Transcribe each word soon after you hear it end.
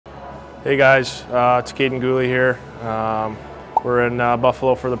Hey guys, it's Kaiden Guhle here. We're in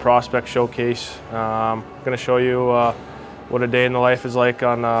Buffalo for the Prospect Showcase. I'm going to show you what a day in the life is like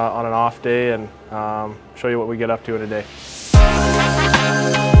on an off day and show you what we get up to in a day.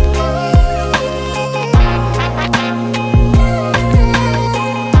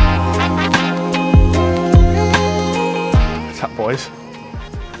 What's up, boys?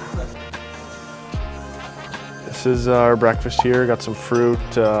 This is our breakfast here. Got some fruit,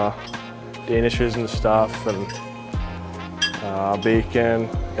 danishes and stuff, and bacon,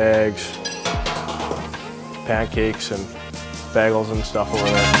 eggs, pancakes, and bagels and stuff over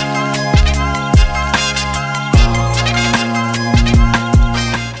there.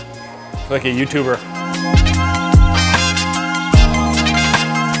 It's like a YouTuber.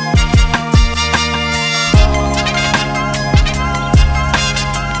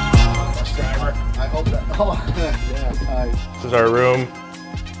 I hope that. Oh, yeah. This is our room.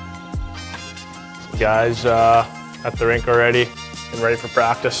 Guys at the rink already and ready for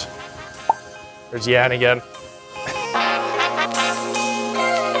practice. There's Yan again.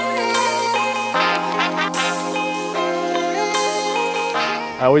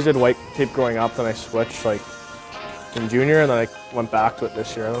 I always did white tape growing up, then I switched like in junior, and then I went back to it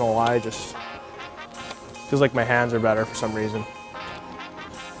this year. I don't know why, just feels like my hands are better for some reason.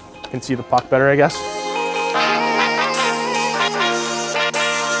 Can see the puck better, I guess.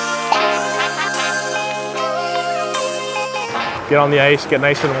 Get on the ice, get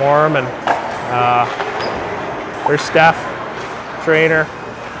nice and warm, and there's Steph, trainer.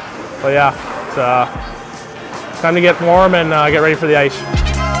 But yeah, it's time to get warm and get ready for the ice.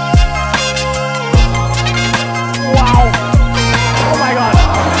 Wow! Oh my God!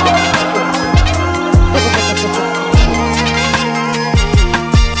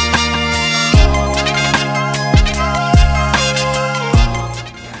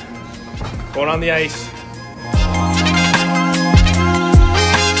 Going on the ice.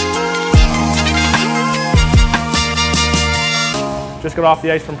 Just got off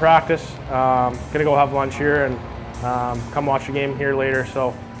the ice from practice. Gonna go have lunch here and come watch the game here later.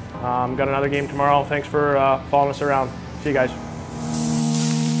 So got another game tomorrow. Thanks for following us around. See you guys.